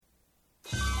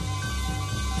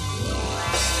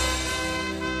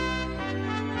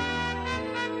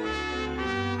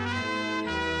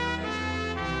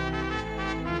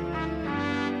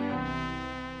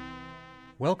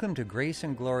Welcome to Grace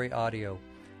and Glory Audio,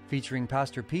 featuring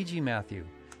Pastor P.G. Matthew,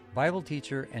 Bible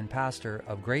teacher and pastor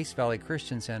of Grace Valley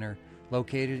Christian Center,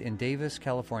 located in Davis,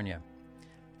 California.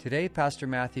 Today, Pastor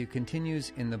Matthew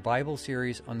continues in the Bible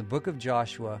series on the book of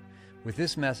Joshua with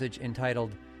this message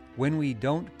entitled, When We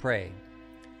Don't Pray.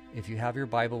 If you have your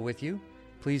Bible with you,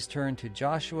 please turn to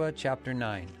Joshua chapter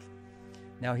 9.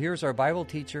 Now here's our Bible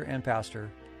teacher and pastor,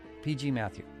 P.G.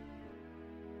 Matthew.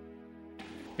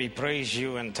 We praise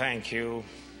you and thank you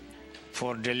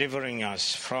for delivering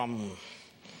us from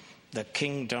the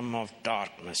kingdom of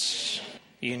darkness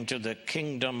into the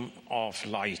kingdom of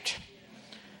light,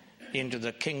 into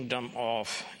the kingdom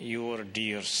of your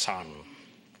dear Son.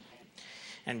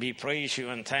 And we praise you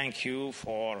and thank you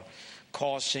for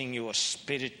causing your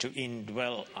Spirit to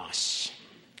indwell us.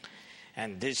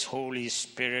 And this Holy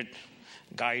Spirit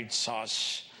guides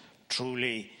us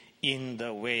truly in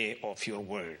the way of your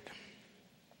word.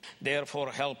 Therefore,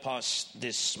 help us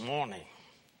this morning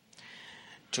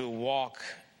to walk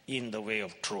in the way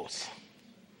of truth.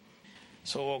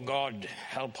 So, God,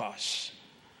 help us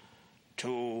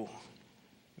to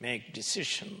make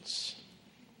decisions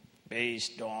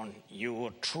based on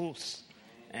your truth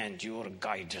and your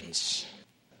guidance.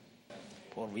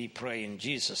 For we pray in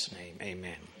Jesus' name,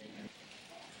 amen.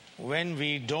 When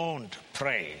we don't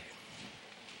pray,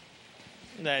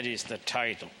 that is the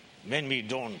title. When we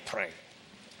don't pray.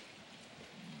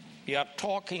 We are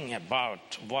talking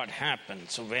about what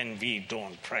happens when we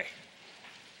don't pray.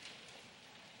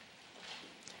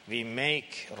 We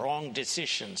make wrong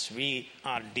decisions. We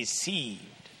are deceived.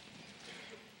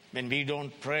 When we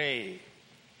don't pray,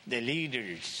 the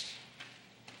leaders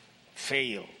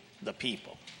fail the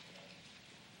people.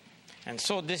 And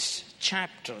so this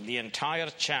chapter, the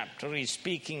entire chapter, is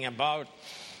speaking about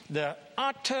the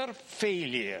utter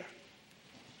failure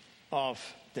of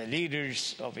the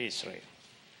leaders of Israel.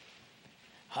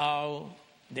 How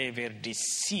they were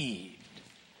deceived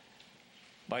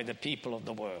by the people of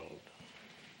the world.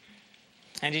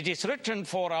 And it is written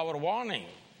for our warning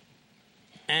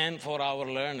and for our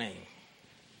learning.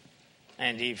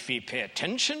 And if we pay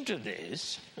attention to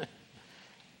this,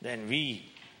 then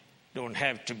we don't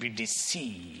have to be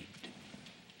deceived.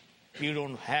 We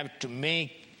don't have to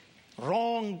make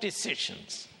wrong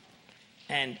decisions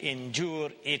and endure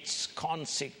its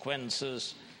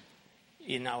consequences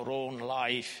in our own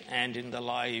life and in the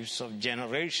lives of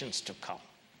generations to come.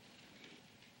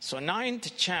 So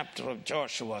 9th chapter of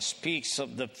Joshua speaks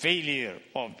of the failure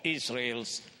of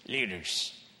Israel's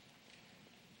leaders.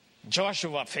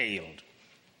 Joshua failed.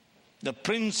 The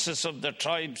princes of the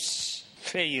tribes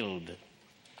failed.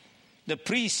 The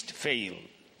priest failed.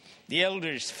 The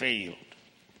elders failed.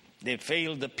 They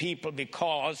failed the people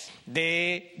because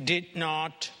they did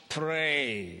not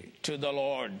pray to the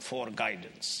Lord for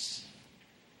guidance.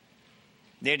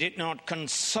 They did not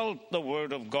consult the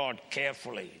word of God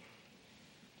carefully.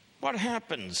 What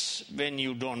happens when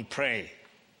you don't pray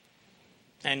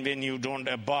and when you don't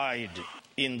abide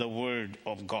in the word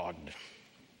of God?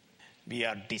 We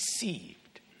are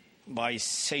deceived by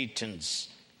Satan's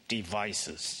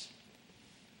devices.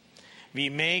 We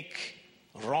make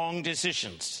wrong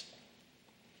decisions.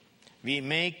 We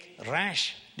make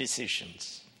rash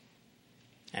decisions.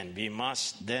 And we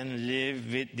must then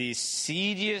live with the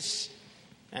serious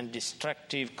and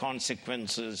destructive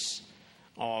consequences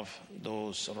of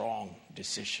those wrong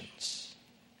decisions.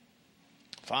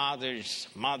 Fathers,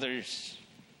 mothers,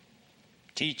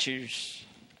 teachers,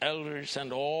 elders,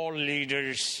 and all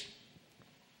leaders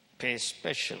pay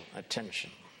special attention.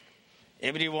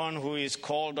 Everyone who is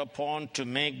called upon to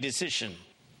make decision,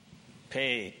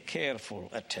 pay careful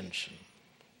attention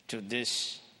to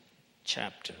this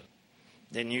chapter.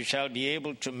 Then you shall be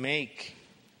able to make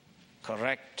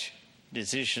correct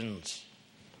decisions,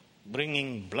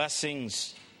 bringing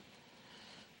blessings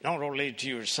not only to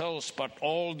yourselves but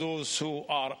all those who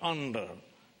are under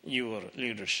your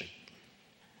leadership.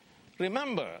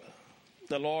 Remember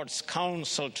the Lord's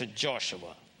counsel to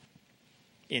Joshua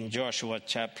in Joshua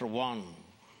chapter 1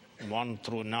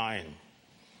 through 9.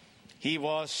 He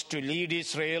was to lead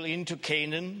Israel into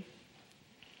Canaan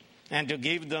and to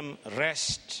give them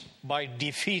rest by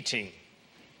defeating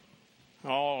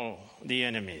all the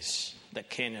enemies, the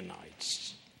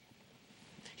Canaanites.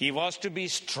 He was to be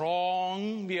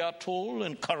strong, we are told,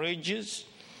 and courageous.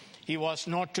 He was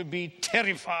not to be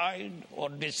terrified or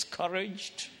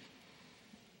discouraged.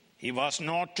 He was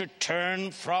not to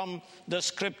turn from the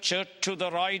scripture to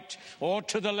the right or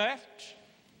to the left.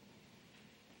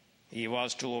 He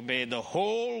was to obey the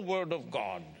whole word of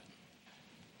God.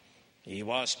 He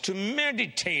was to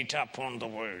meditate upon the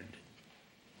word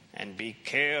and be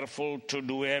careful to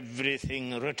do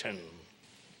everything written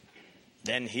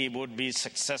then he would be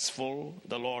successful,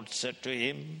 the Lord said to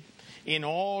him, in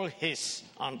all his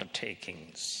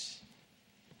undertakings.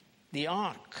 The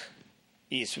ark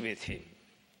is with him.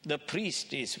 The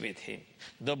priest is with him.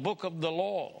 The book of the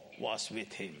law was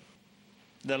with him.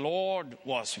 The Lord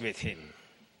was with him.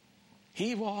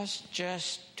 He was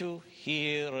just to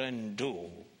hear and do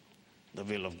the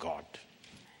will of God.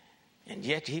 And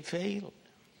yet he failed.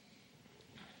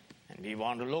 And we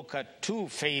want to look at two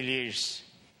failures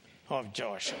of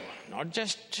Joshua. Not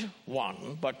just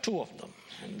one, but two of them.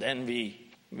 And then we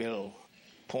will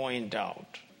point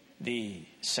out the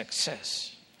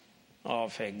success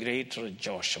of a greater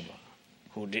Joshua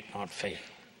who did not fail.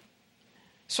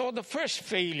 So the first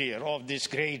failure of this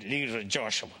great leader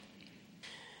Joshua,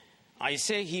 I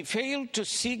say he failed to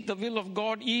seek the will of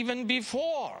God even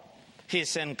before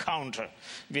his encounter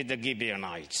with the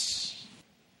Gibeonites.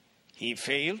 He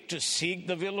failed to seek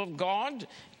the will of God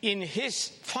in his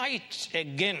fight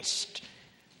against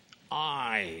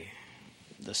Ai,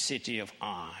 the city of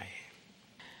Ai.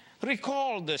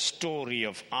 Recall the story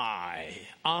of Ai.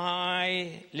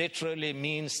 Ai literally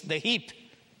means the heap,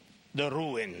 the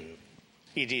ruin.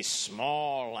 It is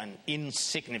small and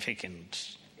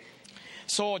insignificant.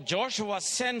 So Joshua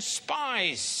sent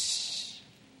spies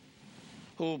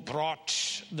who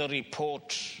brought the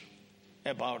report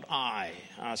about Ai,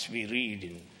 as we read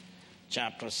in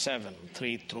chapter 7,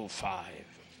 3 through 5.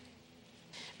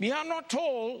 We are not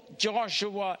told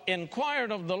Joshua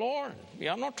inquired of the Lord. We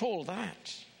are not told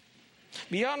that.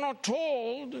 We are not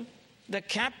told the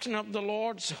captain of the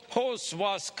Lord's host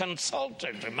was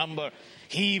consulted. Remember,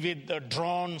 he with the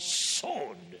drawn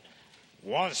sword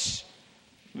was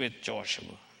with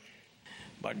Joshua.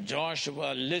 But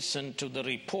Joshua listened to the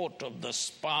report of the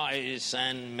spies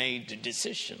and made a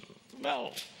decision.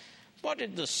 Well, what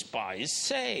did the spies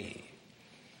say?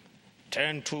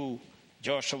 Turn to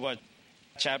Joshua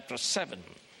chapter 7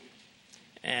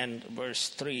 and verse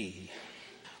 3.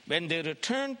 When they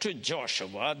returned to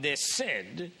Joshua, they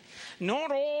said,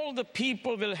 not all the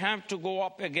people will have to go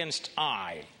up against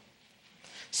Ai.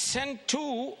 Send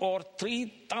 2,000 or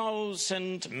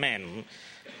 3,000 men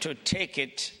to take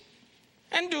it,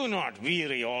 and do not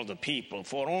weary all the people,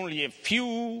 for only a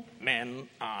few men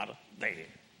are there.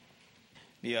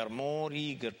 We are more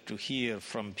eager to hear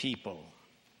from people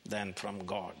than from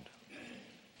God.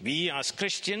 We as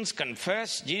Christians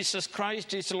confess Jesus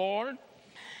Christ is Lord.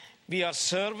 We are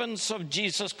servants of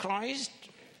Jesus Christ.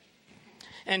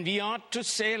 And we ought to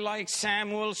say like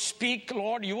Samuel, speak,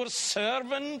 Lord, your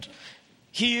servant,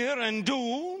 hear and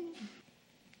do.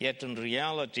 Yet in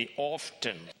reality,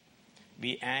 often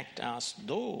we act as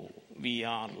though we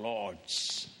are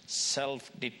Lord's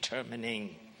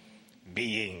self-determining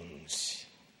beings.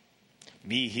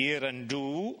 We hear and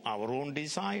do our own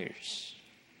desires.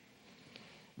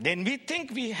 Then we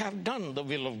think we have done the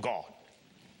will of God.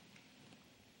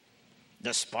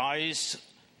 The spies'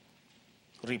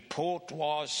 report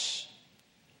was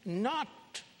not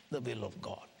the will of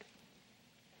God.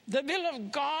 The will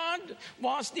of God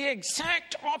was the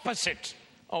exact opposite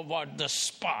of what the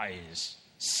spies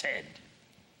said,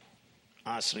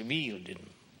 as revealed in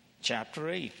chapter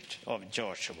 8 of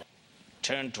Joshua.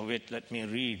 Turn to it, let me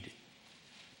read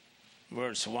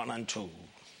verse 1 and 2.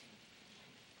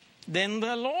 Then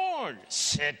the Lord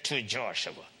said to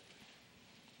Joshua,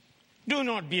 do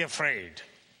not be afraid.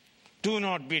 Do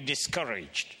not be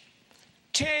discouraged.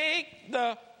 Take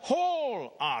the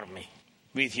whole army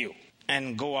with you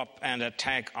and go up and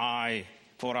attack Ai,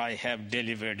 for I have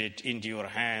delivered it into your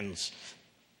hands,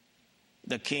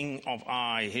 the king of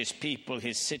Ai, his people,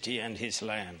 his city, and his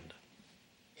land.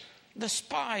 The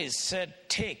spies said,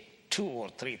 take 2,000 or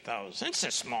 3,000. It's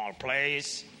a small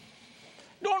place.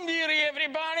 Don't weary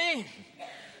everybody.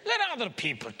 Let other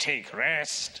people take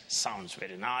rest. Sounds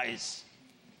very nice.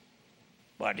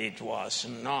 But it was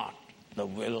not the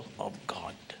will of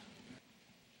God.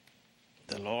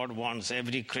 The Lord wants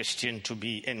every Christian to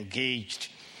be engaged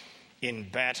in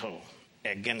battle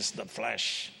against the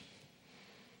flesh,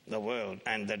 the world,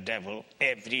 and the devil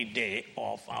every day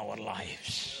of our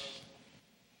lives.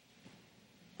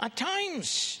 At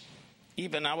times,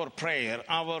 even our prayer,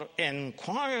 our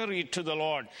inquiry to the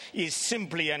Lord is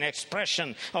simply an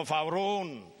expression of our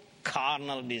own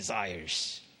carnal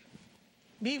desires.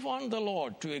 We want the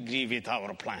Lord to agree with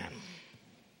our plan.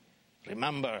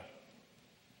 Remember,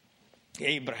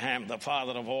 Abraham, the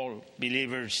father of all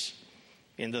believers,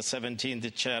 in the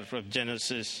 17th chapter of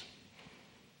Genesis,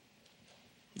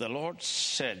 the Lord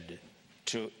said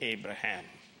to Abraham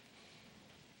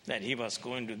that he was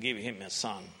going to give him a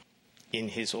son in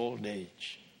his old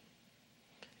age.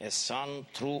 A son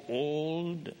through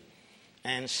old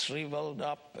and shriveled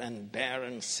up and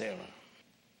barren Sarah.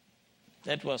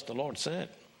 That was the Lord said,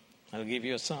 I'll give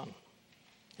you a son.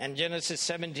 And Genesis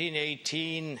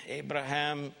 17:18,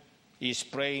 Abraham is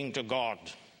praying to God,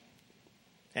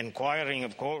 inquiring,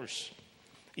 of course,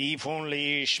 if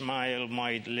only Ishmael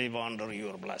might live under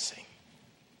your blessing.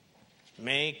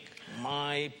 Make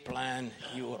my plan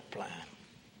your plan.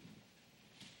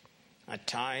 At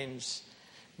times,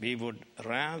 we would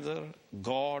rather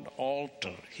God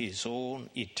alter his own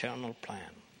eternal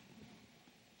plan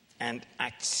and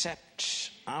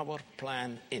accept our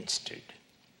plan instead.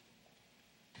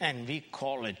 And we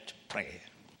call it prayer.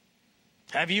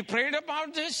 Have you prayed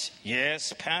about this?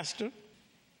 Yes, Pastor.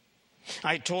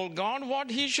 I told God what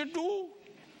he should do.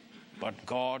 But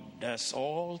God does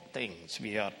all things,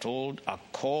 we are told,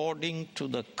 according to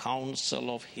the counsel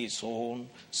of his own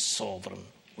sovereign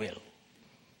will.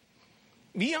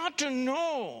 We are to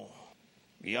know,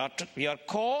 we are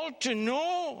called to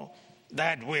know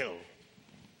that will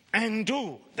and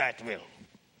do that will.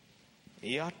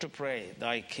 We are to pray,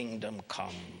 thy kingdom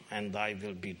come and thy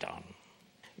will be done.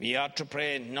 We are to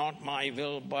pray, not my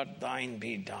will but thine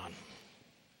be done.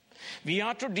 We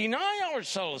are to deny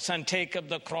ourselves and take up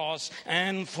the cross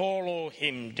and follow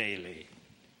him daily.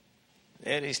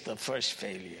 That is the first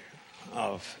failure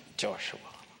of Joshua.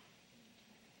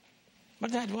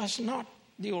 But that was not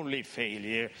the only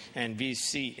failure, and we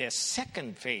see a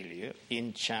second failure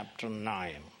in chapter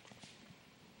 9.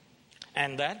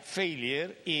 And that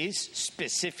failure is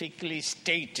specifically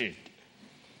stated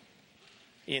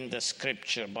in the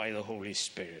scripture by the Holy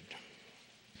Spirit.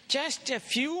 Just a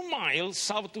few miles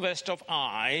southwest of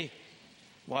Ai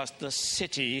was the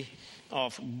city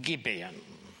of Gibeon,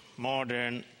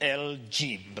 modern El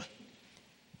Jib.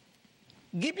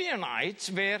 Gibeonites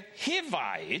were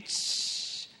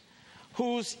Hivites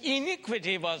whose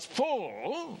iniquity was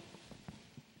full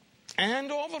and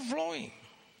overflowing.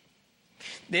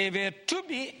 They were to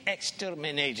be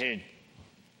exterminated,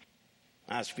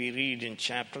 as we read in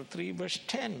chapter 3, verse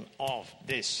 10 of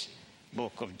this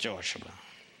book of Joshua.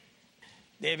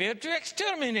 They were to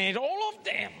exterminate all of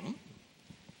them,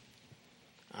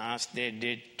 as they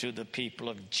did to the people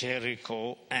of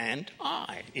Jericho and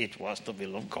Ai. It was the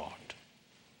will of God.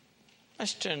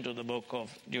 Let's turn to the book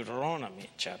of Deuteronomy,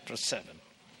 chapter 7.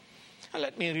 And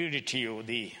let me read it to you,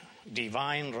 the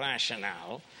divine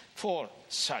rationale for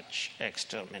such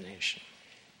extermination.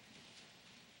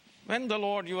 When the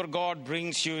Lord your God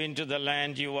brings you into the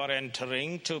land you are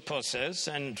entering to possess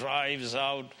and drives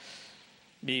out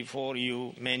before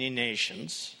you many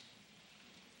nations,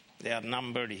 they are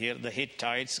numbered here: the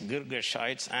Hittites,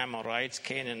 Girgashites, Amorites,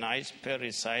 Canaanites,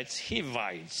 Perizzites,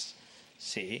 Hivites.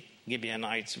 See,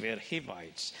 Gibeonites were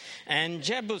Hivites. And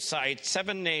Jebusites,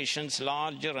 7 nations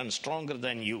larger and stronger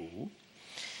than you.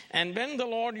 And when the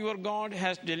Lord your God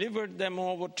has delivered them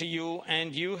over to you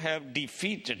and you have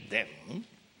defeated them,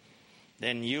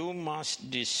 then you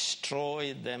must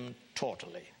destroy them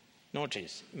totally.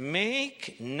 Notice,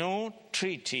 make no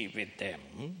treaty with them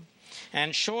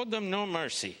and show them no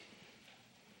mercy.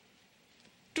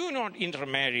 Do not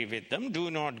intermarry with them.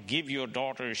 Do not give your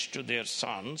daughters to their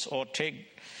sons or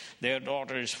take their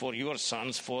daughters for your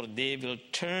sons, for they will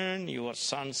turn your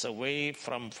sons away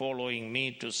from following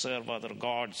me to serve other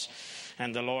gods,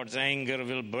 and the Lord's anger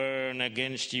will burn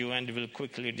against you and will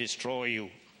quickly destroy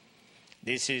you.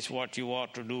 This is what you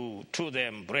ought to do to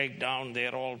them: break down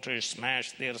their altars,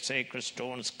 smash their sacred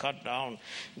stones, cut down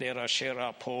their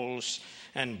Asherah poles,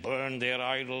 and burn their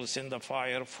idols in the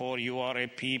fire, for you are a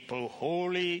people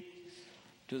holy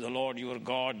to the Lord your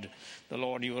God. The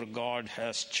Lord your God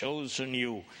has chosen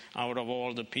you out of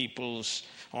all the peoples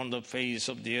on the face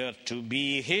of the earth to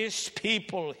be his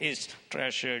people, his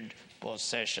treasured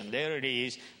possession. There it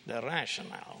is, the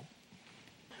rationale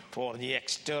for the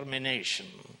extermination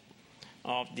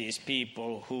of these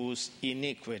people whose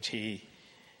iniquity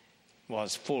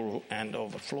was full and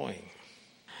overflowing.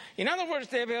 In other words,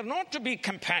 they were not to be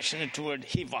compassionate toward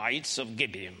Hivites of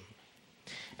Gibeon.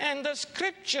 And the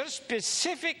scripture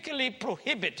specifically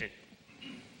prohibited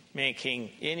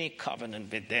making any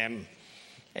covenant with them.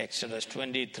 Exodus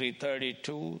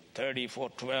 23:32,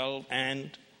 34:12,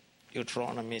 and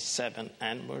Deuteronomy 7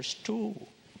 and verse 2.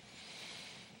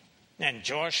 And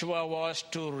Joshua was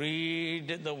to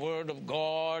read the word of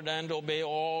God and obey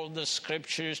all the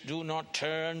scriptures. Do not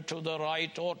turn to the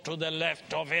right or to the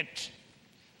left of it.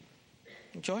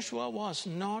 Joshua was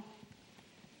not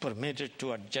permitted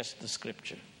to adjust the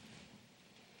scripture.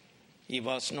 He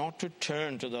was not to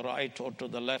turn to the right or to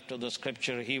the left of the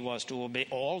scripture. He was to obey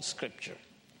all scripture.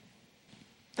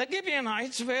 The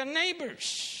Gibeonites were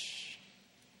neighbors.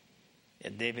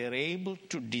 They were able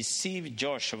to deceive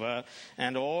Joshua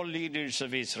and all leaders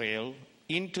of Israel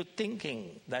into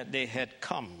thinking that they had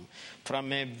come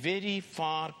from a very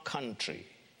far country,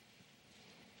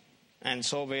 and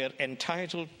so were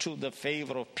entitled to the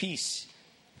favor of peace,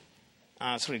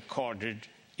 as recorded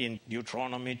in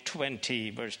Deuteronomy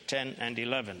 20, verse 10 and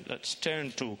 11. Let's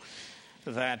turn to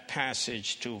that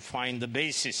passage to find the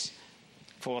basis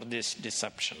for this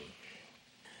deception.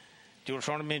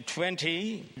 Deuteronomy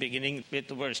 20, beginning with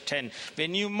verse 10.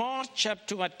 When you march up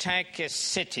to attack a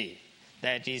city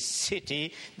that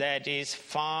is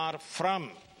far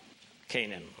from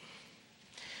Canaan.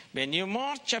 When you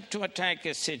march up to attack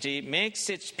a city, makes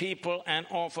its people an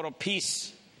offer of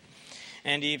peace.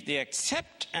 And if they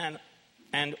accept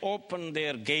and open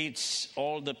their gates,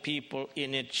 all the people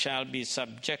in it shall be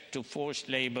subject to forced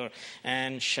labor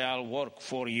and shall work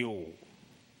for you.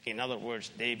 In other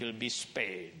words, they will be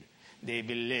spared. They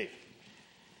will live.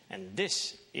 And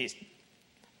this is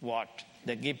what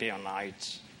the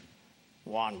Gibeonites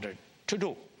wanted to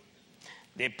do.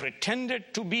 They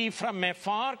pretended to be from a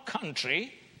far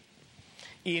country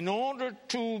in order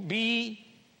to be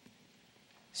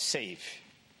safe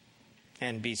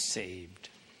and be saved.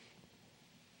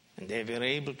 And they were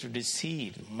able to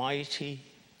deceive mighty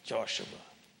Joshua,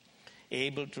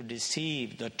 able to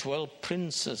deceive the 12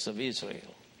 princes of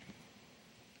Israel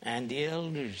and the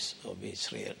elders of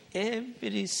Israel.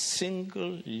 Every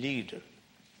single leader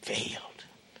failed,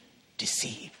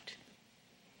 deceived.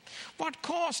 What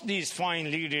caused these fine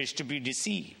leaders to be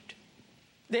deceived?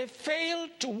 They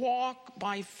failed to walk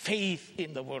by faith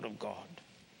in the Word of God.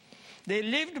 They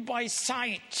lived by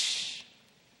sight.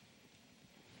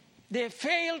 They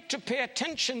failed to pay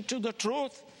attention to the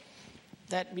truth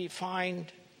that we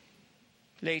find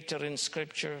later in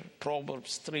Scripture,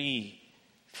 Proverbs 3,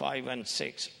 5 and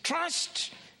 6.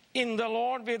 Trust in the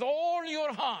Lord with all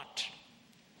your heart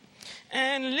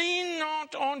and lean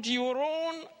not onto your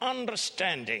own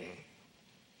understanding.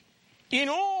 In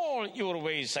all your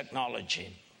ways acknowledge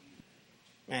him,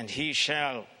 and he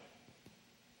shall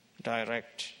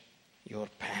direct your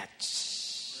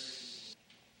paths.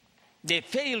 They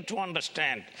fail to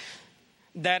understand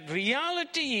that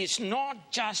reality is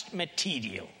not just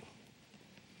material.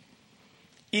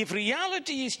 If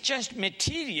reality is just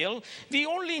material, we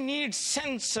only need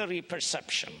sensory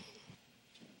perception.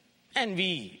 And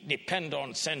we depend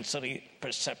on sensory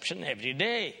perception every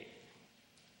day.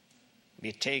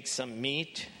 We take some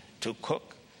meat to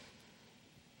cook,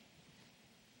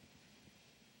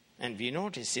 and we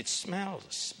notice it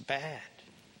smells bad.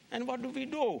 And what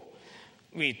do?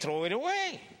 We throw it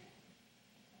away.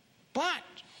 But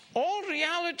all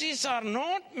realities are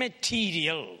not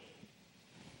material,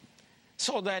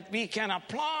 so that we can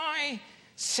apply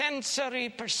sensory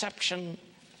perception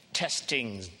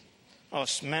testing of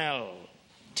smell,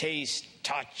 taste,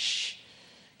 touch,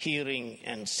 hearing,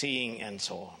 and seeing, and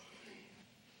so on.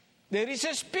 There is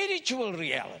a spiritual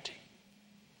reality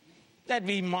that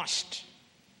we must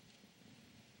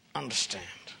understand.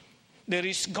 There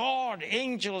is God,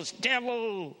 angels,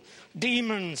 devil,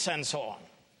 demons, and so on.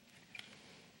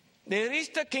 There is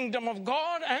the kingdom of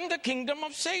God and the kingdom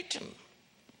of Satan.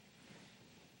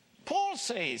 Paul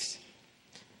says,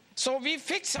 so we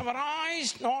fix our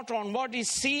eyes not on what is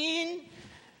seen,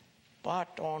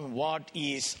 but on what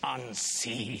is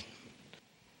unseen.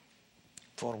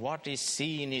 For what is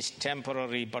seen is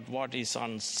temporary, but what is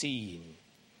unseen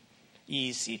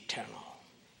is eternal.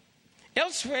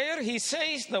 Elsewhere, he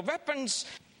says the weapons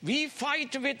we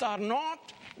fight with are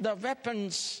not the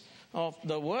weapons of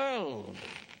the world.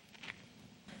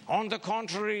 On the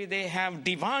contrary, they have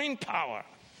divine power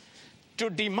to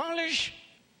demolish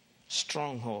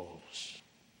strongholds.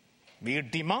 We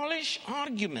demolish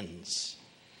arguments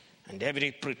and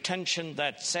every pretension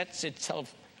that sets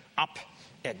itself up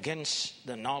against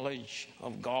the knowledge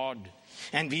of God.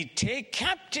 And we take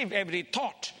captive every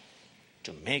thought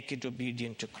to make it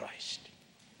obedient to Christ.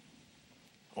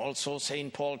 Also,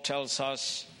 St. Paul tells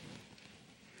us,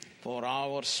 for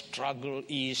our struggle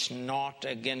is not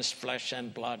against flesh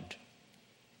and blood,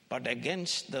 but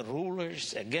against the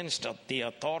rulers, against the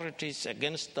authorities,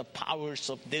 against the powers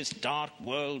of this dark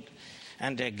world,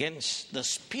 and against the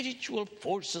spiritual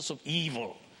forces of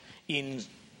evil in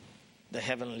the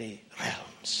heavenly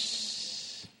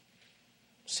realms.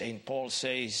 St. Paul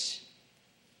says,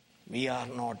 we are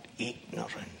not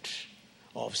ignorant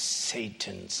of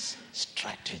Satan's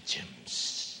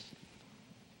stratagems.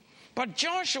 But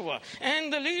Joshua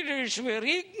and the leaders were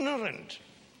ignorant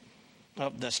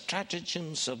of the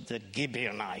stratagems of the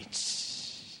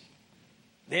Gibeonites.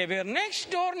 They were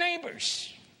next door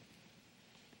neighbors.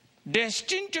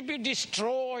 destined to be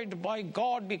destroyed by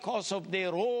God because of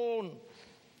their own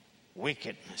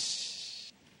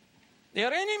wickedness. They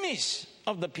are enemies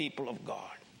of the people of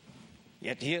God.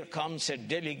 Yet here comes a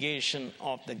delegation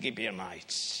of the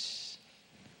Gibeonites.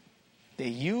 They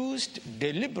used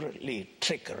deliberately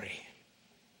trickery.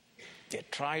 They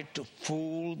tried to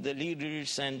fool the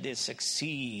leaders and they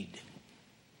succeed.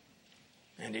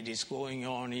 And it is going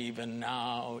on even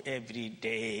now, every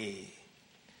day.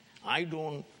 I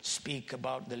don't speak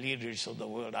about the leaders of the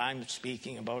world. I'm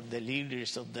speaking about the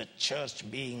leaders of the church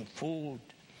being fooled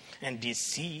and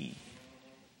deceived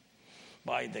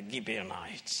by the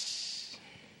Gibeonites.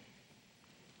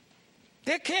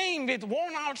 They came with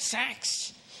worn-out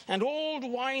sacks and old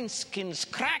wineskins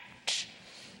cracked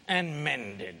and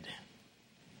mended,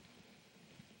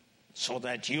 so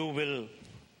that you will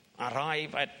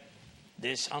arrive at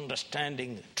this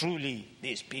understanding that truly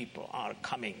these people are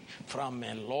coming from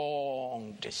a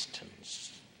long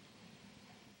distance.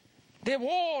 They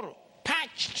wore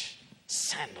patched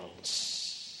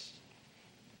sandals.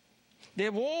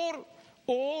 They wore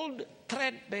old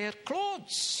threadbare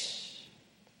clothes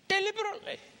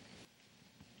deliberately.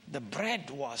 The bread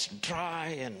was dry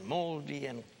and moldy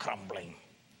and crumbling.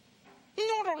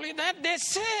 Not only that, they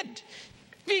said,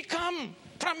 "We come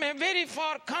from a very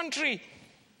far country.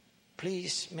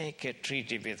 Please make a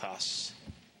treaty with us."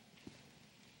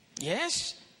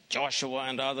 Yes, Joshua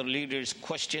and other leaders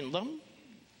questioned them,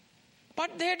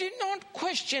 but they did not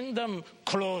question them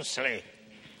closely.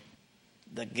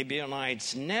 The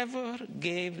Gibeonites never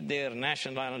gave their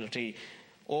nationality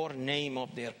or name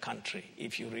of their country,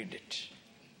 if you read it.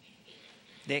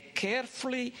 They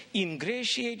carefully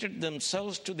ingratiated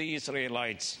themselves to the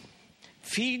Israelites,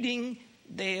 feeding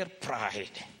their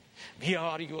pride. "We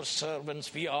are your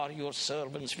servants, we are your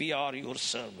servants, we are your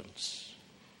servants.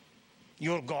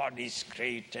 Your God is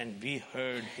great and we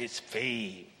heard his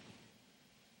fame."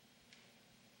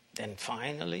 Then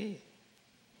finally,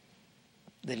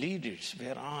 the leaders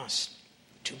were asked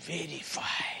to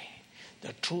verify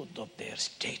the truth of their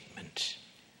statement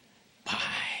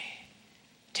by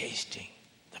tasting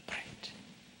the bread.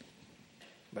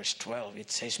 Verse 12,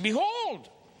 it says, "Behold,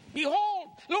 behold,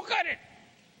 look at it.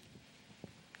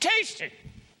 Taste it,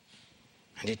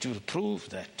 and it will prove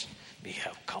that we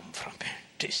have come from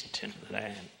a distant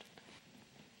land."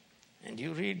 And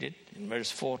you read it in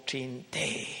verse 14,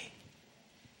 they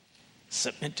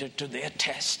submitted to their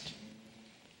test,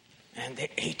 and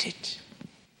they ate it,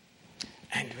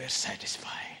 and were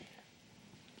satisfied.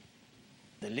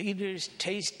 The leaders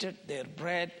tasted their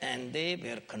bread, and they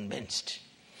were convinced,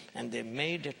 and they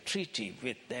made a treaty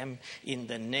with them in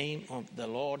the name of the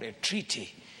Lord, a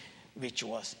treaty which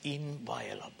was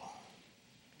inviolable.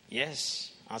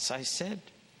 Yes, as I said,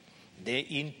 they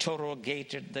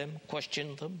interrogated them,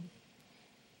 questioned them.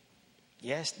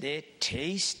 Yes, they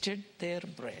tasted their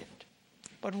bread.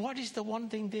 But what is the one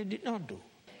thing they did not do?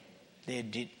 They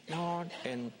did not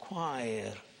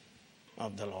inquire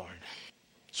of the Lord.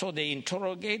 So they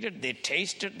interrogated, they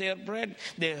tasted their bread,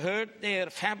 they heard their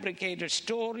fabricated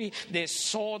story, they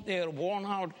saw their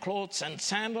worn-out clothes and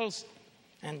sandals,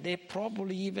 and they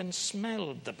probably even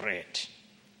smelled the bread.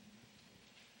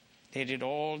 They did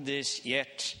all this,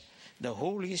 yet the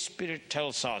Holy Spirit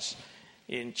tells us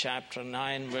in chapter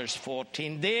 9, verse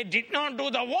 14, they did not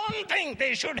do the one thing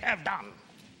they should have done.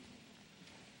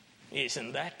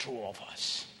 Isn't that true of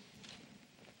us?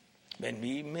 When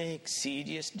we make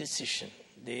serious decisions,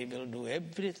 they will do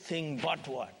everything but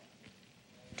what?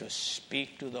 To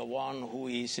speak to the one who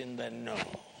is in the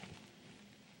know.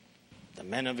 The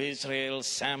men of Israel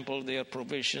sampled their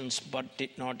provisions but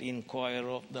did not inquire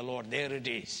of the Lord. There it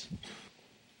is.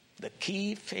 The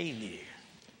key failure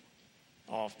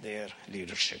of their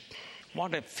leadership.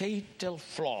 What a fatal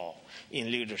flaw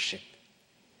in leadership.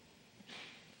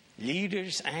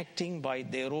 Leaders acting by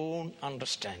their own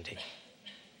understanding.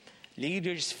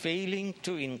 Leaders failing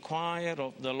to inquire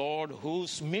of the Lord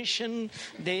whose mission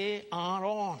they are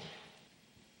on.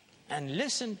 And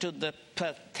listen to the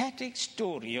pathetic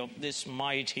story of this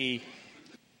mighty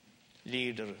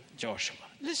leader, Joshua.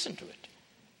 Listen to it.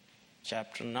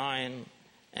 Chapter 9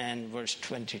 and verse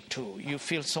 22. You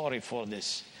feel sorry for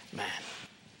this man.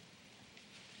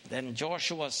 Then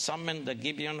Joshua summoned the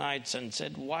Gibeonites and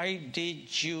said, "Why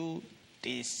did you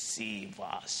deceive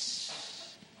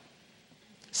us?"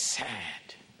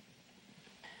 Sad.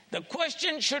 The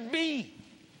question should be,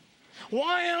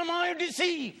 why am I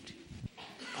deceived?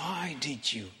 Why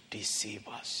did you deceive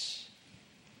us?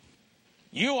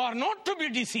 You are not to be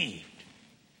deceived.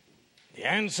 The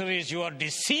answer is you are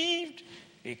deceived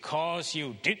because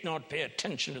you did not pay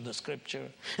attention to the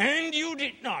scripture and you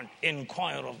did not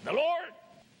inquire of the Lord.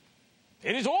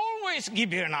 There is always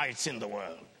Gibeonites in the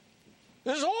world.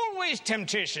 There is always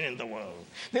temptation in the world.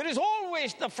 There is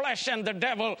always the flesh and the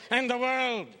devil and the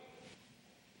world.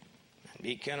 And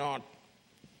we cannot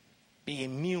be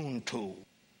immune to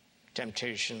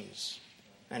temptations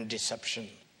and deception.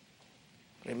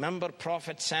 Remember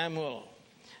Prophet Samuel,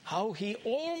 how he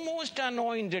almost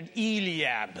anointed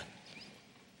Eliab,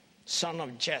 son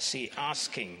of Jesse, as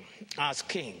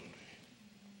king.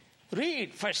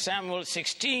 Read 1 Samuel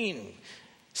 16.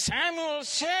 Samuel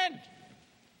said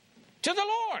to the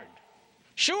Lord,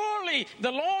 surely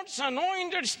the Lord's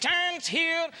anointed stands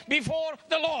here before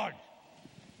the Lord.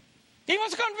 He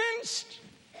was convinced.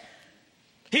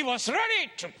 He was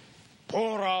ready to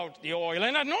pour out the oil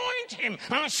and anoint him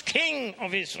as king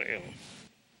of Israel.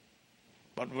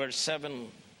 But verse 7,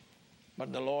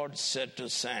 but the Lord said to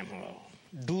Samuel,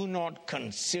 do not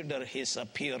consider his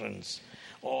appearance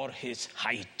or his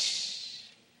height,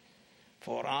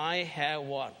 for I have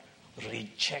what?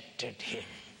 Rejected him.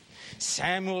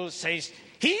 Samuel says,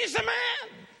 he is the man.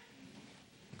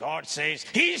 God says,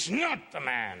 he is not the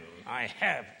man. I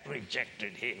have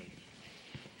rejected him.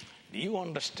 Do you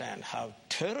understand how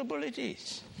terrible it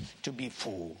is to be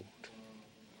fooled?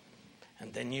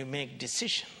 And then you make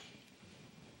decision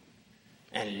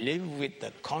and live with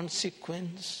the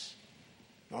consequence,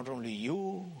 not only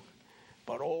you,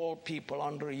 but all people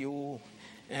under you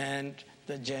and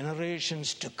the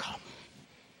generations to come.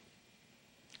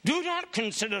 Do not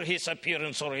consider his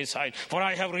appearance or his height, for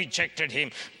I have rejected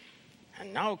him.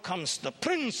 And now comes the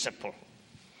principle.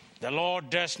 The Lord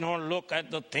does not look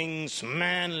at the things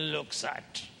man looks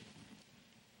at.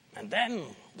 And then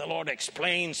the Lord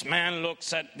explains, man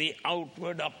looks at the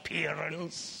outward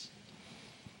appearance.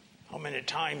 How many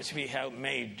times we have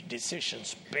made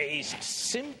decisions based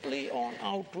simply on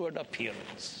outward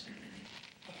appearance.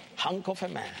 Hunk of a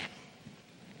man.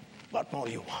 What more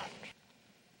you want?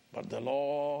 But the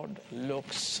Lord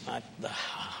looks at the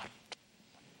heart.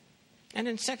 And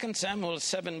in 2 Samuel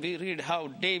 7, we read how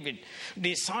David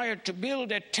desired to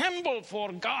build a temple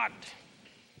for God.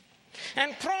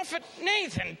 And Prophet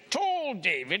Nathan told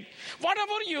David,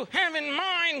 whatever you have in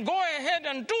mind, go ahead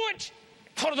and do it,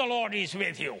 for the Lord is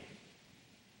with you.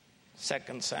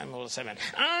 2 Samuel 7.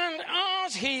 And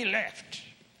as he left,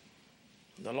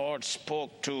 the Lord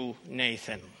spoke to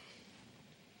Nathan.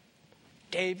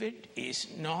 David is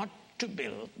not to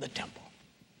build the temple.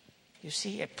 You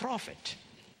see, a prophet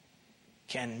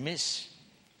can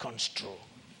misconstrue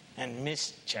and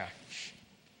misjudge.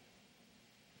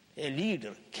 A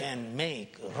leader can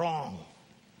make wrong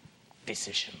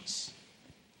decisions.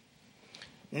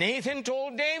 Nathan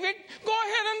told David, go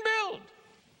ahead and build.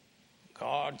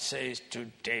 God says to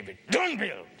David, don't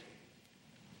build.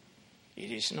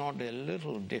 It is not a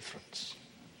little difference.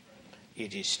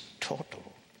 It is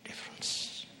total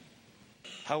difference.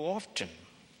 How often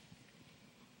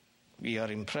we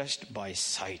are impressed by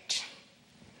sight,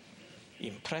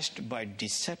 impressed by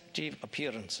deceptive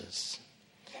appearances,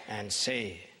 and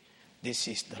say, this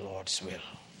is the Lord's will,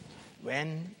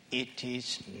 when it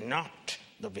is not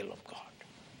the will of God.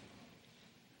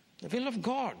 The will of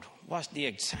God was the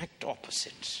exact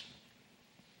opposite.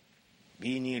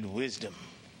 We need wisdom.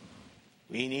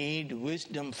 We need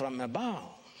wisdom from above.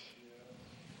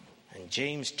 And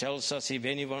James tells us, if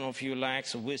any one of you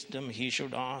lacks wisdom, he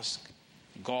should ask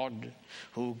God,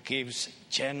 who gives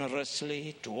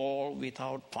generously to all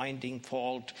without finding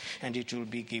fault, and it will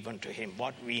be given to him.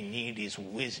 What we need is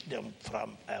wisdom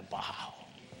from above,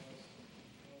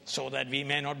 so that we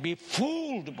may not be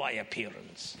fooled by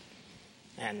appearance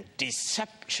and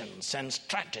deceptions and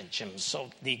stratagems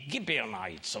of the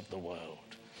Gibeonites of the world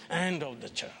and of the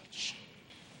church.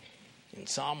 In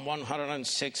Psalm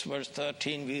 106, verse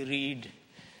 13, we read,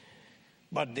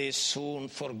 but they soon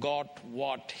forgot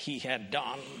what he had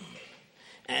done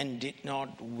and did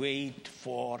not wait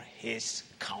for his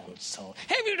counsel.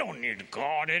 Hey, we don't need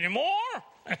God anymore.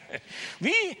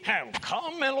 We have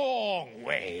come a long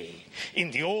way.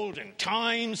 In the olden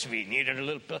times, we needed a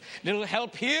little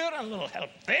help here and a little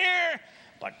help there.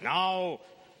 But now,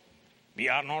 we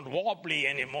are not wobbly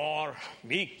anymore.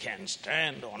 We can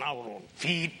stand on our own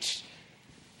feet.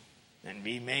 And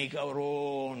we make our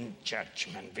own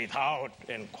judgment without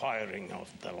inquiring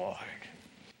of the Lord.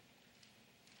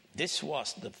 This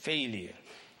was the failure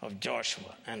of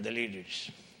Joshua and the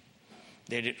leaders.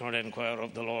 They did not inquire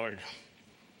of the Lord.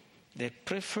 They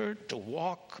preferred to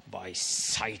walk by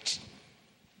sight,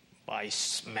 by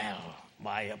smell,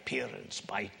 by appearance,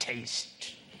 by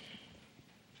taste.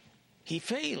 He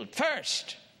failed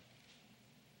first.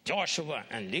 Joshua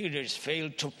and leaders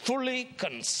failed to fully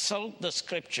consult the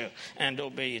scripture and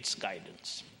obey its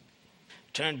guidance.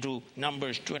 Turn to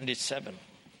Numbers 27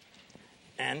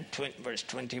 and verse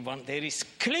 21. There is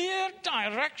clear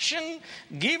direction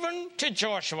given to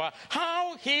Joshua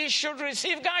how he should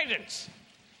receive guidance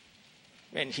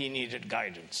when he needed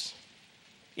guidance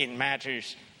in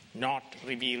matters not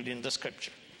revealed in the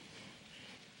scripture.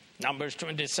 Numbers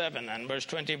 27 and verse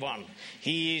 21.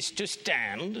 He is to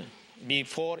stand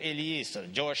before Eleazar.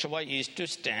 Joshua is to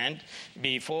stand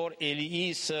before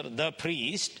Eleazar the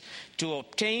priest to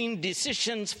obtain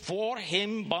decisions for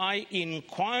him by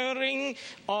inquiring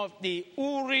of the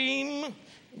Urim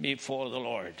before the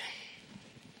Lord.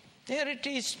 There it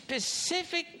is,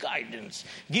 specific guidance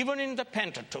given in the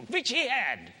Pentateuch, which he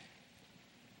had.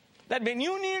 That when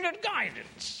you needed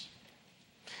guidance,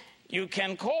 you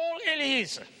can call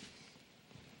Eleazar,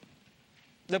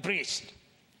 the priest,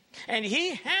 and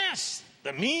he has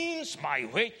the means by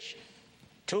which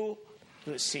to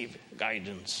receive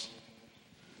guidance.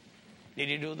 Did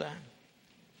he do that?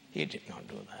 He did not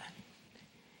do that.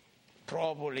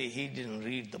 Probably he didn't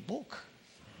read the book.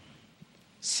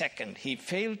 Second, he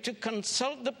failed to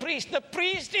consult the priest. The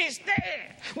priest is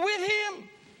there with him,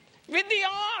 with the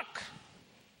ark.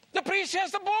 The priest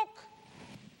has the book.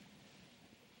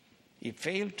 He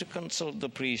failed to consult the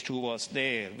priest who was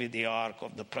there with the ark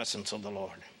of the presence of the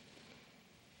Lord.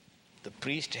 The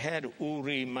priest had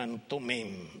Urim and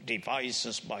Thummim,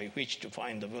 devices by which to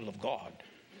find the will of God.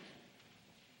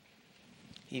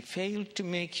 He failed to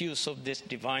make use of this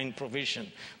divine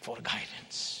provision for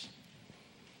guidance.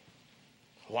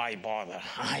 Why bother?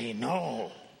 I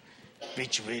know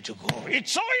which way to go.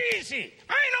 It's so easy.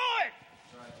 I know it.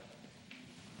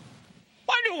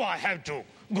 Why do I have to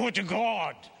go to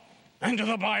God and to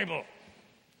the Bible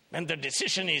when the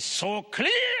decision is so clear?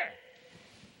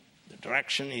 The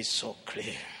direction is so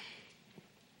clear.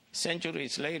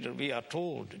 Centuries later, we are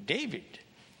told David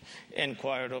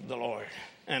inquired of the Lord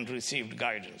and received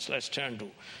guidance. Let's turn to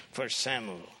 1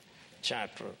 Samuel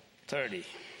chapter 30.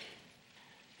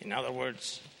 In other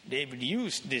words, David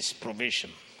used this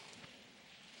provision.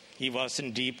 He was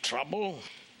in deep trouble.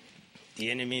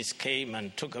 The enemies came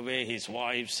and took away his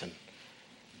wives and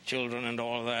children and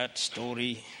all that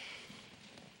story.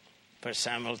 1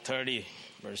 Samuel 30,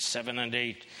 verse 7 and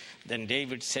 8. Then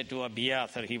David said to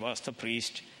Abiathar, he was the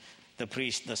priest,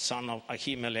 the son of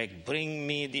Ahimelech, bring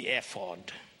me the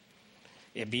ephod.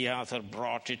 Abiathar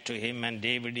brought it to him, and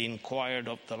David inquired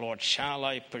of the Lord, shall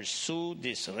I pursue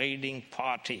this raiding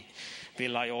party?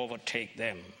 Will I overtake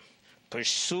them?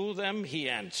 Pursue them, he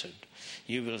answered.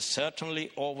 You will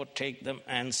certainly overtake them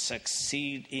and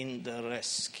succeed in the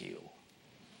rescue.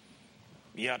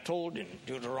 We are told in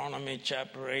Deuteronomy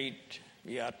chapter 8,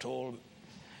 we are told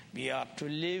we are to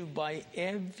live by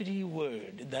every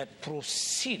word that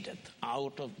proceedeth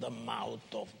out of the mouth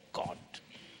of God.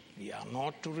 We are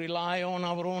not to rely on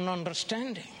our own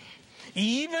understanding.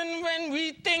 Even when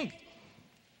we think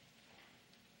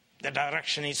the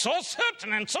direction is so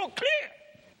certain and so clear,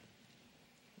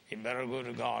 we better go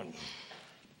to God.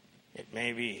 It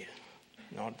may be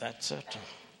not that certain.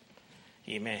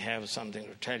 He may have something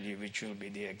to tell you which will be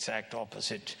the exact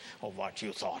opposite of what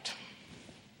you thought.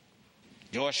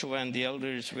 Joshua and the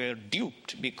elders were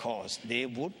duped because they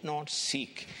would not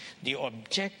seek the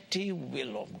objective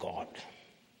will of God.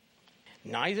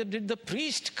 Neither did the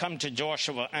priest come to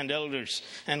Joshua and elders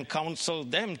and counsel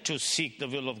them to seek the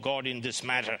will of God in this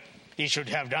matter. He should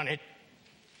have done it,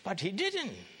 but he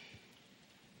didn't.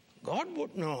 God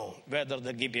would know whether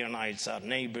the Gibeonites are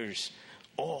neighbors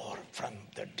or from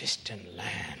the distant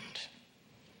land.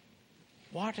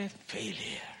 What a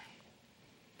failure.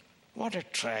 What a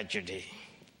tragedy.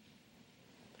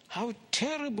 How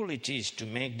terrible it is to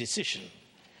make decisions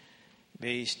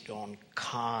based on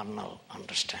carnal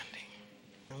understanding.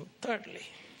 And thirdly,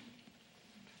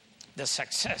 the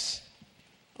success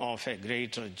of a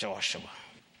greater Joshua.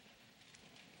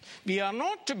 We are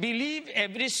not to believe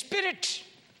every spirit.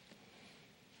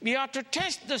 We are to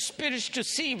test the spirits to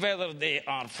see whether they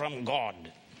are from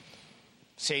God.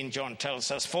 St. John tells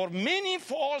us, for many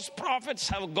false prophets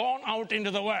have gone out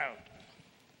into the world.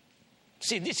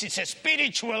 See, this is a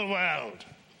spiritual world.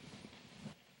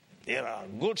 There are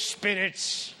good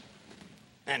spirits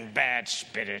and bad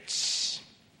spirits.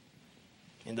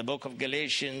 In the book of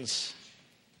Galatians,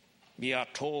 we are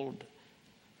told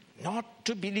not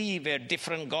to believe a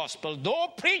different gospel,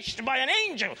 though preached by an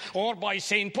angel or by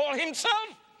St. Paul himself.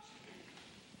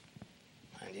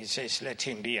 And he says, let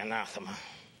him be anathema.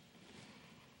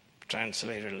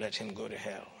 Translated, let him go to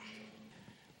hell.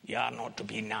 We are not to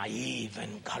be naive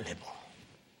and gullible.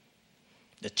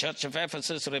 The church of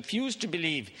Ephesus refused to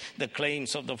believe the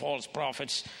claims of the false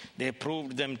prophets. They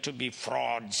proved them to be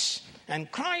frauds.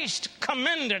 And Christ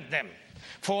commended them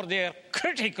for their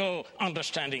critical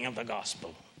understanding of the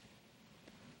gospel.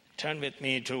 Turn with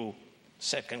me to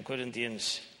 2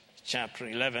 Corinthians chapter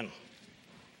 11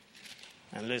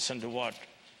 and listen to what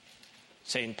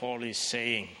St. Paul is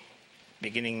saying,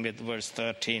 beginning with verse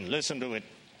 13. Listen to it.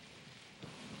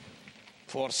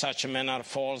 For such men are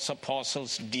false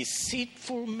apostles,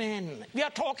 deceitful men. We are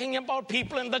talking about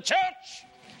people in the church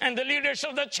and the leaders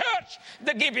of the church.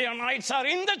 The Gibeonites are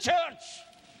in the church,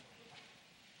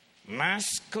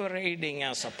 masquerading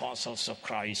as apostles of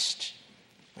Christ.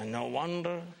 And no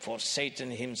wonder, for Satan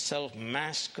himself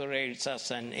masquerades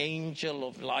as an angel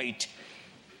of light.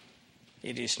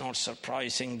 It is not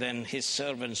surprising then his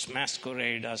servants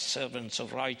masquerade as servants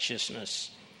of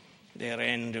righteousness. Their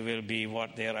end will be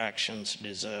what their actions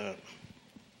deserve.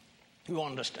 You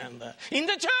understand that? In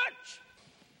the church.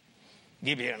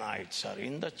 Gibeonites are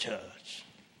in the church,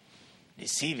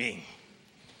 deceiving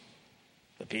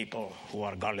the people who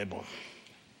are gullible.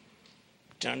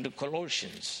 Turn to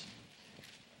Colossians.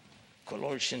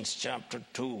 Colossians chapter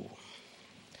 2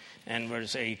 and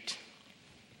verse 8.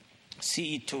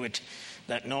 See to it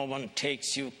that no one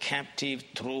takes you captive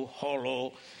through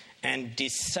hollow and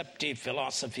deceptive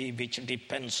philosophy which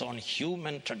depends on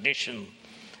human tradition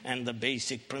and the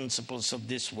basic principles of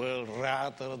this world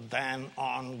rather than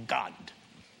on God.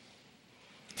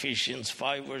 Ephesians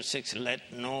 5 verse 6, let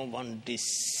no one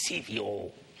deceive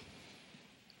you.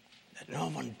 Let no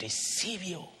one deceive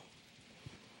you.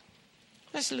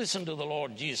 Let's listen to the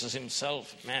Lord Jesus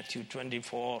himself, Matthew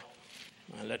 24.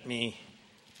 Let me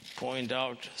point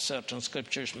out certain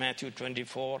scriptures, Matthew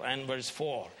 24 and verse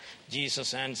 4.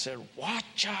 Jesus answered,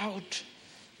 watch out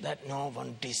that no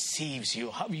one deceives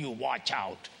you. How do you watch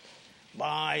out?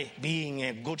 By being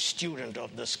a good student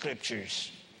of the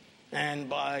scriptures and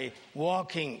by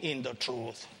walking in the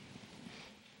truth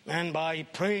and by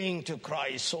praying to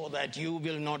Christ so that you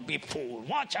will not be fooled.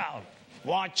 Watch out.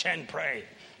 Watch and pray,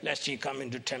 lest ye come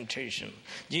into temptation.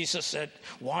 Jesus said,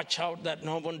 watch out that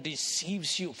no one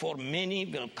deceives you, for many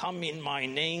will come in my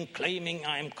name, claiming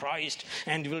I am Christ,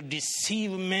 and will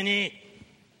deceive many.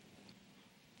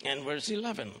 And verse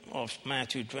 11 of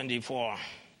Matthew 24,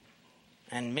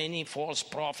 and many false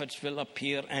prophets will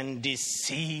appear and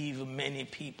deceive many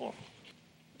people.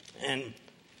 And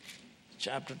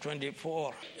chapter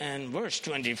 24 and verse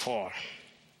 24,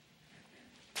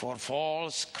 for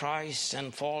false Christs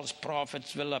and false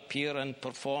prophets will appear and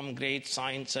perform great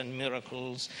signs and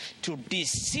miracles to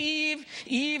deceive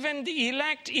even the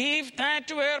elect, if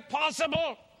that were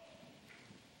possible.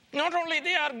 Not only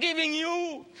they are giving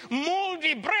you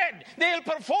moldy bread, they'll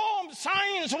perform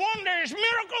signs, wonders,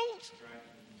 miracles.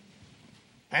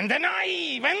 And the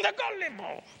naive and the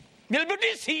gullible will be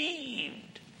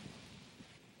deceived.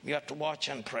 We are to watch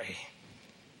and pray.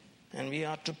 And we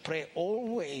are to pray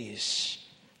always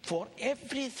for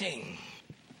everything.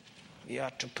 We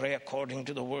are to pray according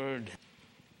to the word.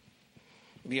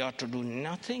 We are to do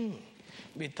nothing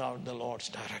without the Lord's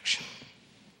direction.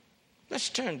 Let's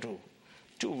turn to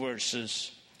two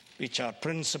verses which are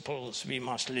principles we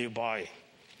must live by.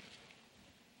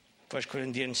 1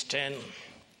 Corinthians 10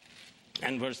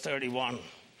 and verse 31.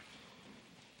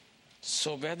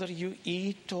 So whether you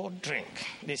eat or drink,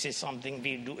 this is something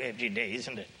we do every day,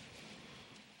 isn't it?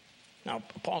 Now,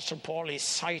 Apostle Paul is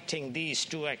citing these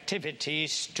two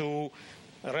activities to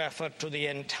refer to the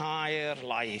entire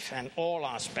life and all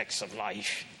aspects of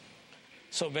life.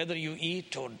 So whether you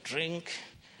eat or drink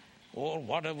or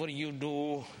whatever you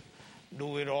do,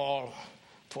 do it all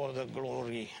for the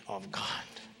glory of God.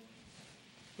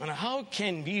 And how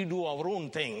can we do our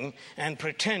own thing and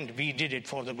pretend we did it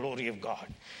for the glory of God?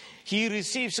 He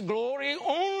receives glory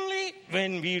only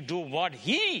when we do what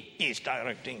he is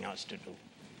directing us to do.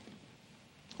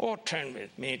 Or turn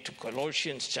with me to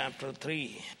Colossians chapter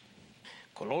 3.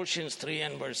 Colossians 3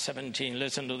 and verse 17.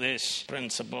 Listen to this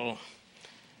principle.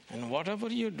 And whatever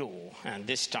you do, and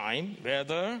this time,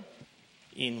 whether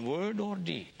in word or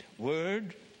deed.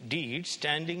 Word, deed,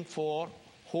 standing for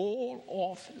whole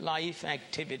of life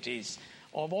activities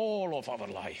of all of our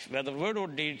life. Whether word or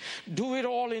deed, do it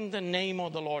all in the name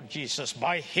of the Lord Jesus,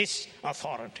 by his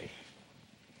authority,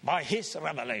 by his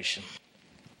revelation.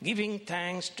 Giving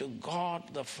thanks to God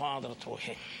the Father through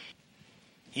him.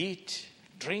 Eat,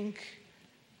 drink,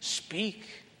 speak,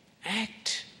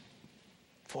 act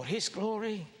for his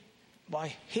glory,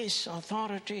 by his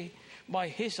authority, by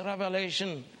his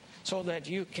revelation, so that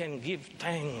you can give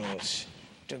thanks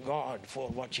to God for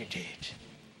what you did.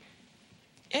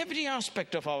 Every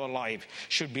aspect of our life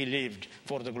should be lived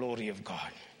for the glory of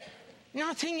God.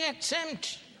 Nothing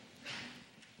exempt.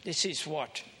 This is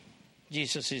what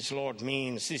Jesus is Lord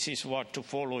means. This is what to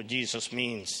follow Jesus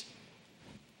means.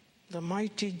 The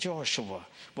mighty Joshua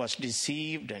was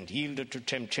deceived and yielded to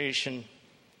temptation.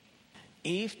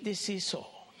 If this is so,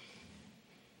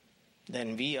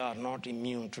 then we are not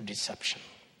immune to deception.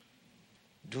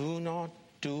 Do not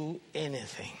do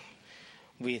anything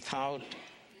without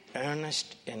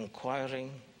earnest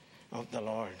inquiring of the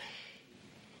Lord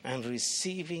and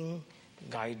receiving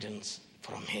guidance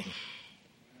from Him.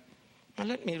 Now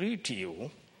let me read to you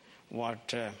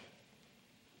what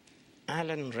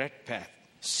Alan Redpath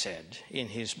said in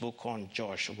his book on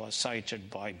Joshua, cited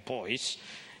by Boyce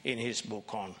in his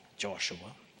book on Joshua.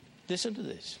 Listen to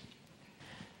this.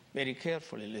 Very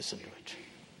carefully listen to it.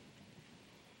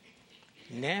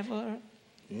 Never,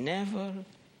 never,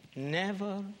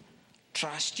 never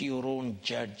trust your own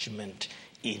judgment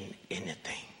in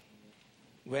anything.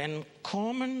 When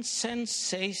common sense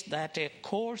says that a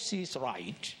course is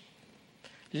right,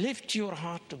 lift your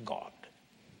heart to God.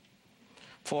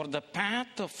 For the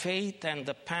path of faith and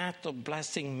the path of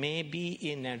blessing may be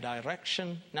in a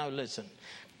direction, now listen,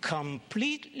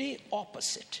 completely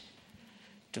opposite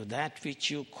to that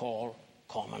which you call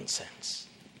common sense.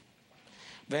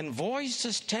 When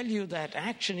voices tell you that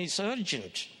action is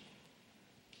urgent,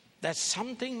 that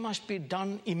something must be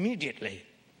done immediately,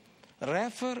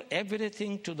 refer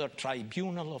everything to the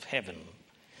tribunal of heaven.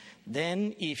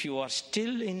 Then, if you are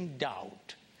still in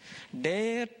doubt,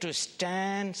 dare to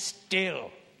stand still.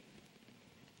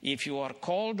 If you are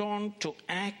called on to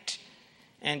act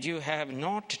and you have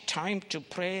not time to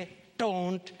pray,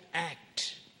 don't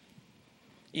act.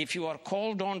 If you are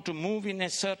called on to move in a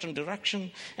certain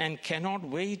direction and cannot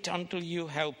wait until you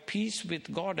have peace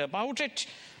with God about it,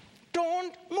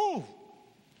 don't move.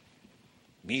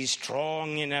 Be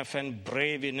strong enough and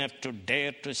brave enough to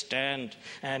dare to stand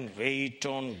and wait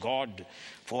on God,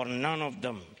 for none of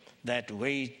them that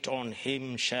wait on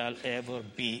Him shall ever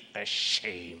be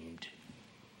ashamed.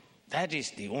 That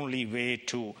is the only way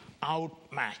to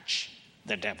outmatch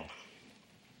the devil.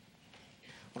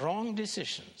 Wrong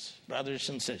decisions, brothers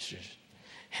and sisters,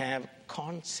 have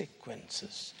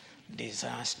consequences,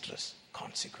 disastrous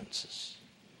consequences.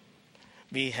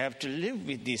 We have to live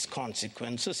with these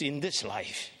consequences in this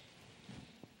life.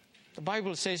 The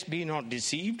Bible says, be not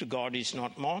deceived, God is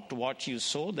not mocked. What you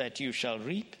sow, that you shall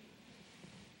reap.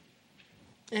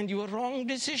 And your wrong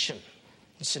decision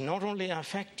will not only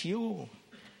affect you,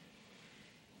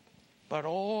 but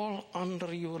all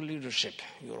under your leadership,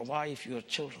 your wife, your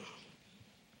children.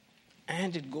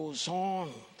 And it goes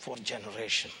on for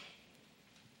generation.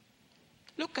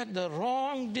 Look at the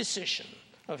wrong decision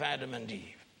of Adam and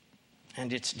Eve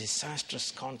and its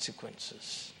disastrous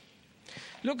consequences.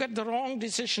 Look at the wrong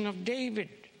decision of David.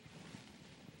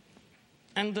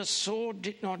 And the sword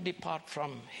did not depart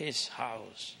from his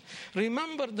house.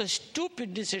 Remember the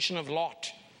stupid decision of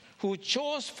Lot, who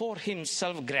chose for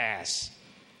himself grass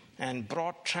and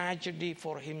brought tragedy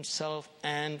for himself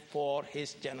and for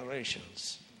his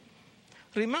generations.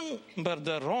 Remember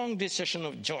the wrong decision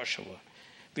of Joshua,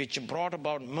 which brought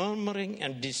about murmuring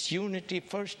and disunity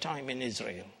first time in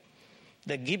Israel.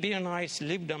 The Gibeonites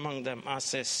lived among them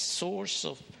as a source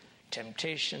of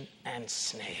temptation and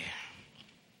snare.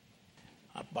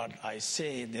 But I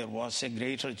say there was a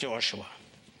greater Joshua,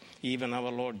 even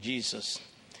our Lord Jesus.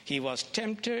 He was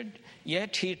tempted,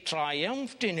 yet he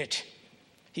triumphed in it.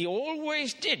 He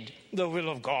always did the will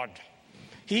of God.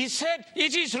 He said,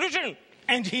 it is written,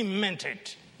 and he meant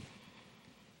it.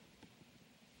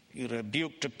 He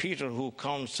rebuked Peter, who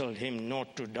counseled him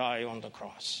not to die on the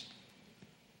cross.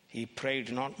 He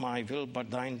prayed, not my will,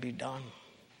 but thine be done.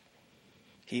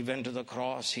 He went to the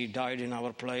cross. He died in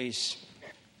our place.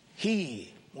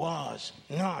 He was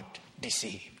not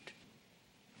deceived.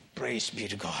 Praise be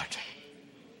to God.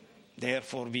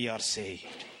 Therefore we are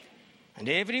saved. And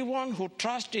everyone who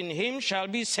trusts in Him shall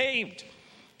be saved.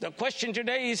 The question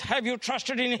today is, have you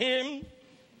trusted in Him?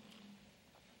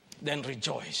 Then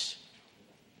rejoice.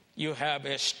 You have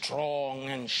a strong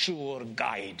and sure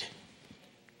guide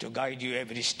to guide you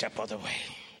every step of the way.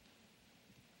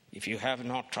 If you have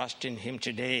not trusted in Him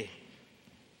today,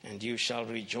 and you shall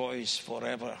rejoice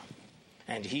forever,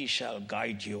 and He shall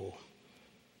guide you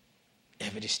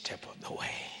every step of the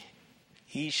way.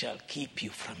 He shall keep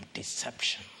you from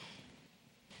deception.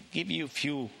 Give you a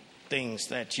few things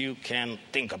that you can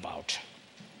think about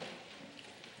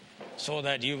so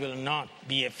that you will not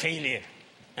be a failure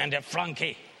and a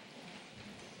flunky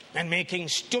and making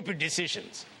stupid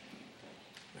decisions.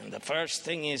 And the first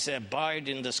thing is, abide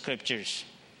in the Scriptures.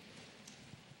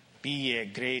 Be a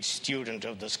great student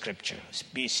of the Scriptures.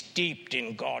 Be steeped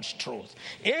in God's truth.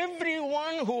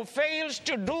 Everyone who fails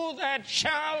to do that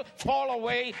shall fall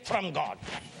away from God.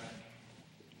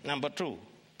 Number two,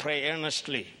 pray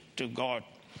earnestly to God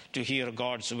to hear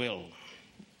God's will.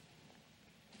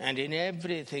 And in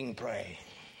everything pray,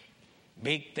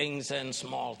 big things and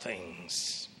small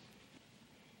things.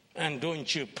 And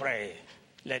don't you pray,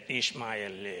 let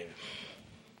Ishmael live.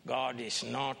 God is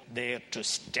not there to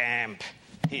stamp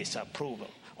his approval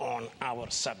on our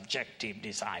subjective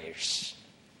desires.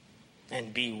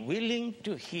 And be willing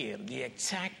to hear the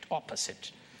exact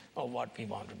opposite of what we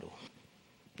want to do.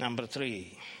 Number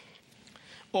 3,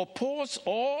 oppose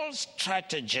all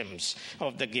stratagems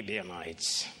of the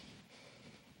Gibeonites.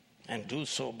 And do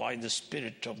so by the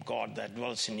Spirit of God that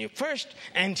dwells in you. First,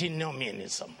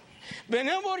 antinomianism.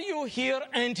 Whenever you hear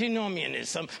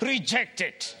antinomianism, reject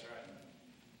it.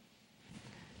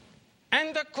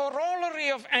 And the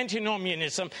corollary of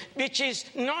antinomianism, which is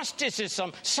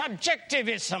Gnosticism,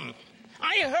 subjectivism.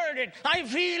 I heard it, I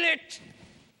feel it.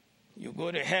 You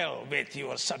go to hell with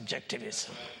your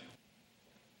subjectivism.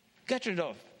 Get rid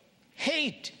of,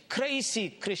 hate crazy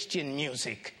Christian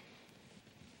music.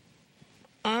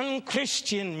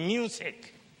 Unchristian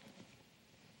music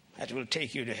that will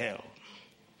take you to hell.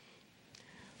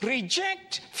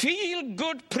 Reject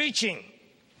feel-good preaching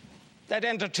that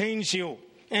entertains you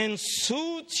and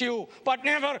soothes you but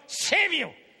never save you.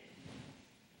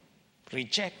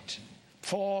 Reject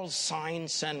false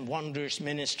signs and wonders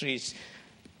ministries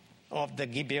of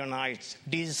the Gibeonites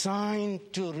designed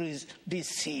to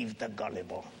deceive the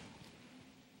gullible.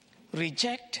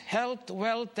 Reject health,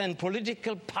 wealth, and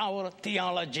political power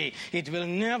theology. It will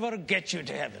never get you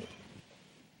to heaven.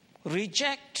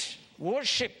 Reject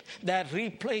worship that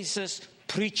replaces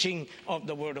preaching of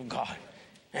the Word of God.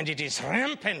 And it is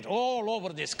rampant all over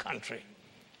this country.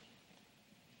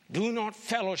 Do not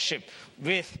fellowship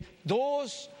with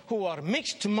those who are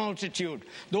mixed multitude,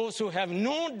 those who have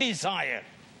no desire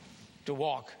to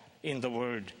walk in the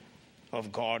Word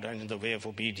of God and in the way of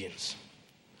obedience.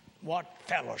 What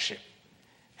fellowship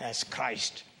has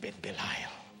Christ with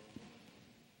Belial?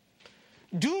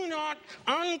 Do not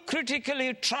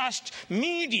uncritically trust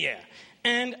media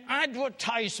and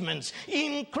advertisements,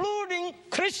 including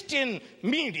Christian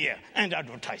media and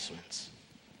advertisements.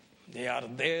 They are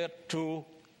there to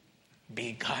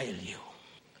beguile you.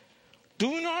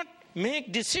 Do not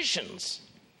make decisions,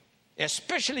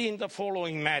 especially in the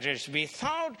following matters,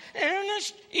 without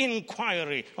earnest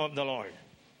inquiry of the Lord.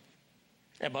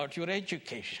 About your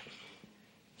education,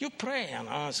 you pray and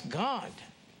ask God.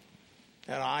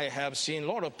 And I have seen a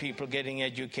lot of people getting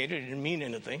educated. It didn't mean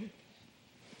anything.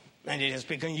 And it has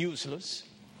become useless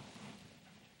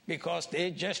because they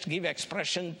just give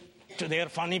expression to their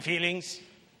funny feelings.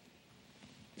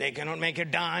 They cannot make a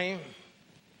dime.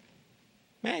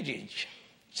 Marriage,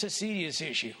 it's a serious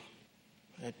issue.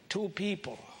 2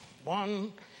 people,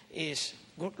 one is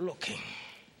good looking,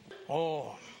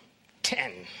 or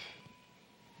 10,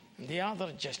 and the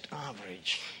other just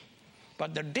average.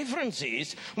 But the difference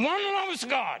is, one loves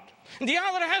God, the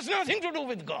other has nothing to do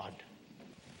with God.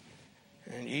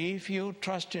 And if you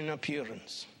trust in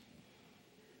appearance,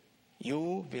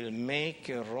 you will make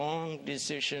a wrong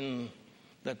decision.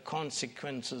 The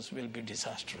consequences will be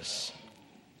disastrous.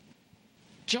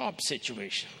 Job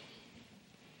situation.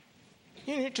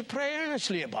 You need to pray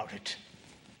earnestly about it.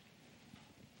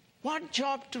 What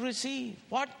job to receive?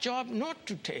 What job not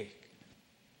to take?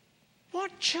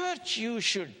 What church you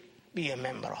should be a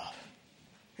member of?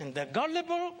 And the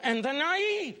gullible and the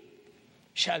naive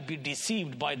shall be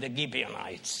deceived by the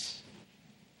Gibeonites.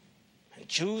 And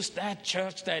choose that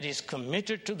church that is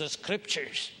committed to the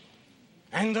Scriptures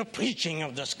and the preaching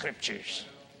of the Scriptures,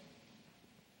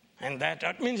 and that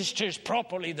administers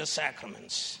properly the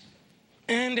sacraments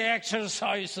and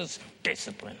exercises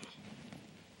discipline.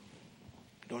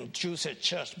 Don't choose a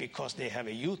church because they have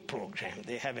a youth program.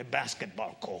 They have a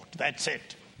basketball court. That's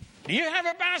it. Do you have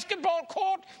a basketball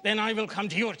court? Then I will come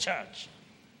to your church.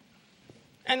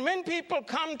 And when people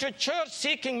come to church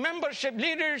seeking membership,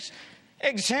 leaders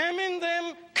examine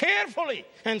them carefully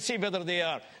and see whether they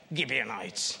are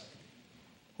Gibeonites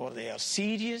or they are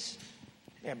serious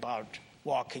about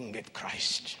walking with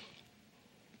Christ.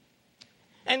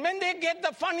 And when they get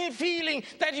the funny feeling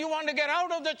that you want to get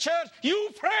out of the church, you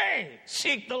pray,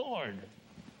 seek the Lord.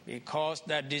 Because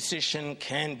that decision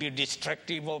can be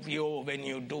destructive of you when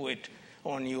you do it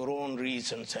on your own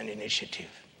reasons and initiative.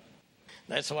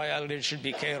 That's why elders should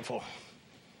be careful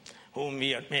whom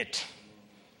we admit.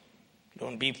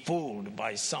 Don't be fooled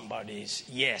by somebody's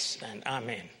yes and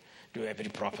amen to every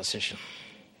proposition.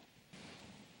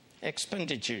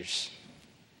 Expenditures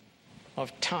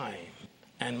of time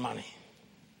and money.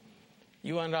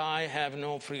 You and I have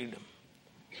no freedom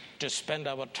to spend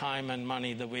our time and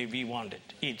money the way we want it.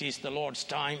 It is the Lord's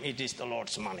time, it is the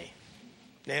Lord's money.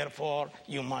 Therefore,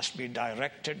 you must be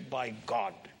directed by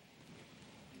God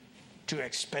to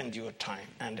expend your time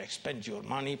and expend your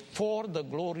money for the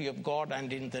glory of God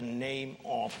and in the name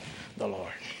of the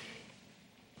Lord.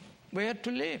 Where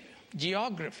to live?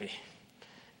 Geography.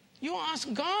 You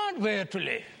ask God where to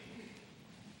live.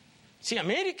 See,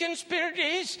 American spirit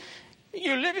is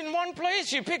you live in one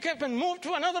place, you pick up and move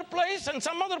to another place and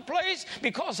some other place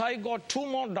because I got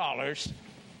 $2 more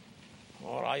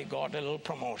or I got a little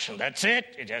promotion. That's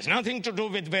it. It has nothing to do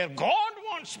with where God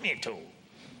wants me to.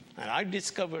 And I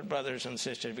discovered, brothers and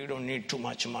sisters, we don't need too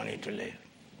much money to live.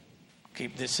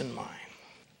 Keep this in mind.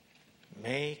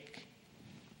 Make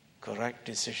correct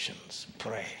decisions.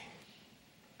 Pray.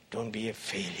 Don't be a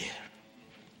failure.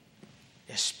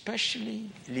 Especially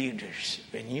leaders,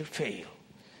 when you fail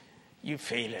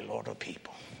a lot of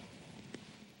people.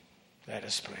 Let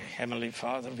us pray. Heavenly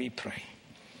Father, we pray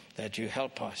that you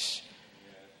help us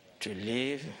to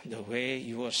live the way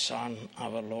your Son,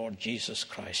 our Lord Jesus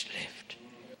Christ, lived.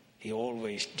 He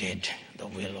always did the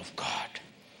will of God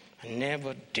and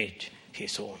never did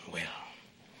his own will.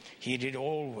 He did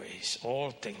always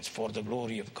all things for the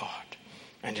glory of God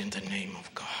and in the name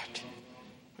of God.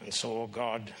 And so,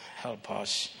 God, help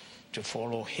us to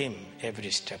follow him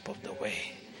every step of the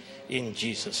way. In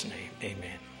Jesus' name,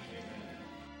 amen.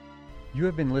 You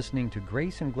have been listening to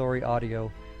Grace and Glory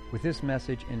Audio with this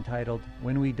message entitled,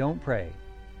 When We Don't Pray.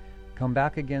 Come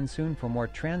back again soon for more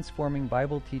transforming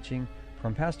Bible teaching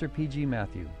from Pastor P.G.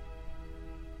 Matthew.